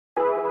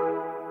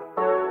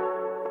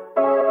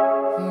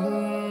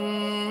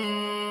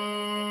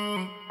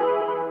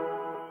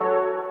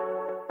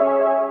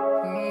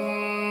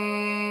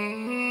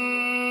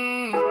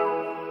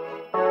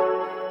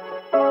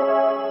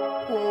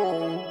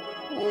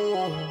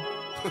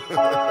Yeah.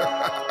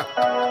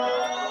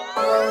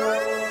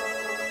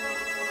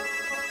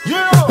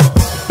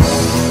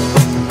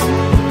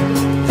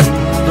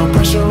 No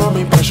pressure on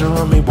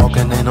me,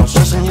 walking, ain't no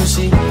stressing, you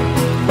see.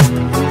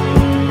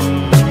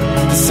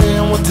 They're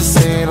saying what they're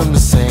saying, I'm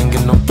just saying,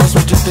 get no fuss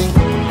what you think.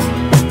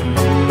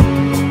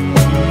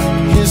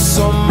 Here's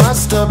so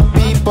much of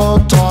people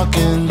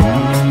talking.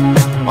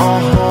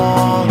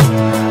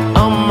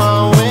 On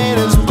my way,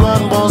 this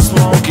blunt won't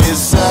smoke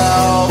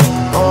itself.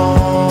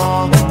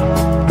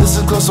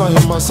 Listen close, I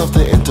hear myself,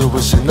 the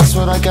intuition, that's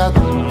what I got.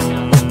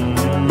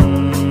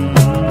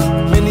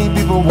 Many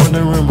people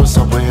wondering what's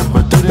up with him,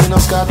 but do they know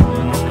Scott?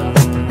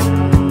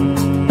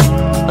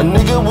 A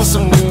nigga with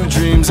some new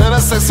dreams and a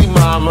sexy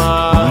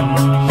mama.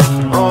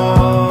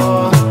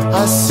 Oh,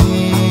 I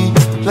see,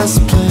 let's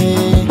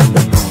play.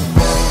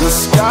 The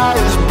sky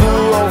is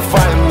blue, oh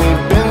finally,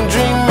 been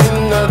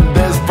dreaming of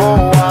this for a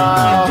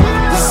while.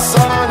 The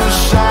sun is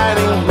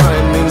shining,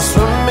 blinding,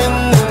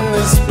 swimming in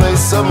this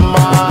place of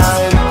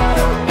mine.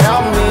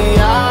 Help me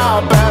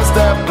out, pass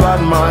that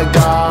blood, my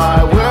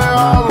guy. We're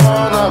all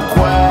on a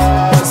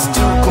quest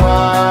to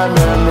climb,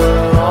 and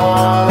we're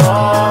on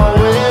our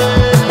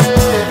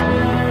way.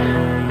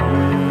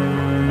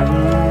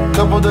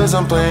 Couple days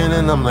I'm playing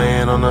and I'm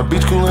laying on the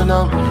beach cooling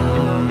out.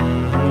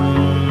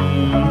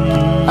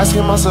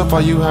 Asking myself,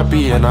 are you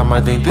happy? And I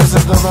might think this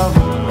is the route.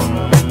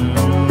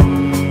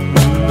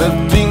 The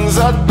things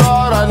I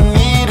thought I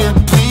needed,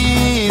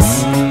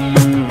 please.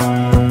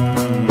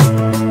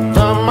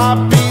 Found my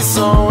peace,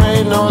 so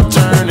ain't no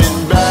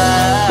turning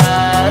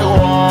back.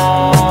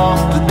 Whoa.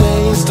 The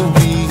days, the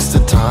weeks, the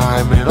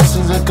time, it all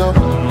seems to go.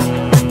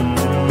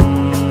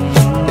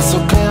 It's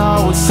okay, I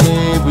would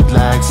say,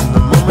 relax in the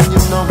moment, you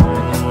know.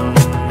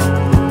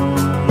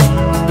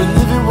 Been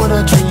living what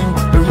I dream,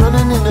 been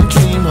running in a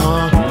dream,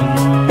 huh?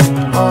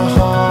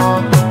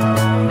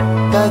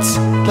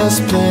 Let's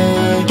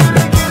play.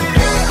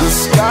 The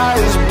sky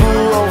is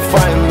blue, oh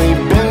finally,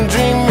 been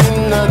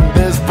dreaming of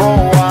this for a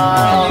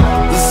while.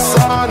 The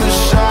sun is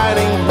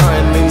shining,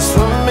 blinding,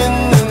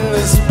 swimming in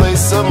this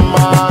place of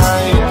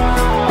mine.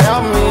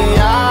 Help me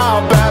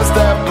out, pass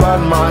that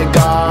blood, my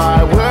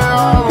guy. We're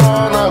all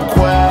on a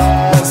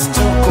quest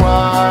to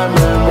climb,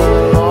 and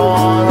we're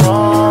on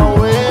our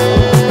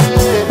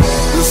way.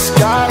 The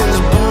sky is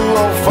blue,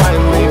 oh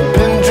finally,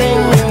 been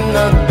dreaming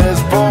of this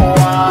for a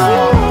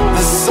while.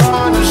 The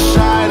sun is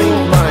shining,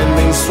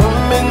 blinding,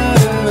 swimming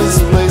in this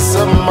place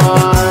of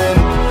mine.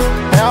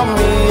 Help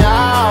me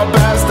out,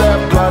 pass that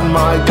blood,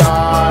 my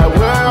guy.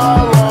 We're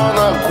all on a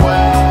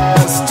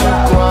quest to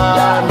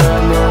climb,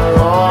 and we're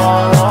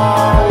on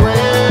our way.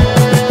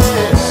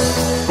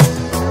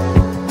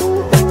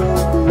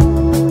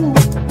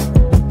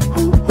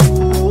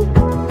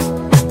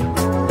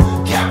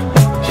 Yeah,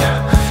 yeah.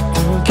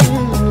 Don't get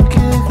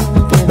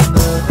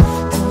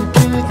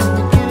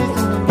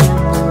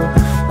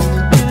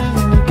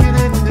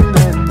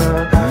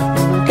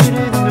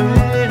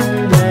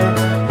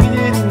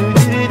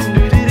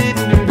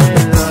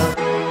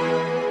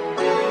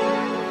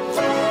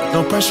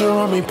No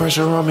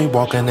pressure on me,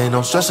 walking, ain't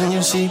no stressing,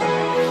 you see. They're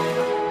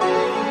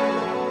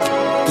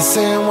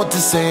saying what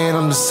they're saying,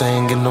 I'm just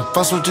saying, get no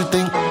fuss what you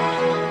think.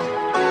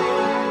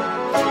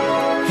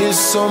 Here's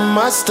so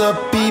much of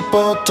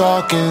people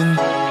talking.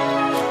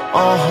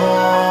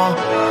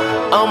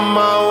 On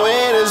my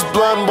way, this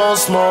blunt won't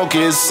smoke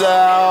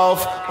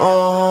itself.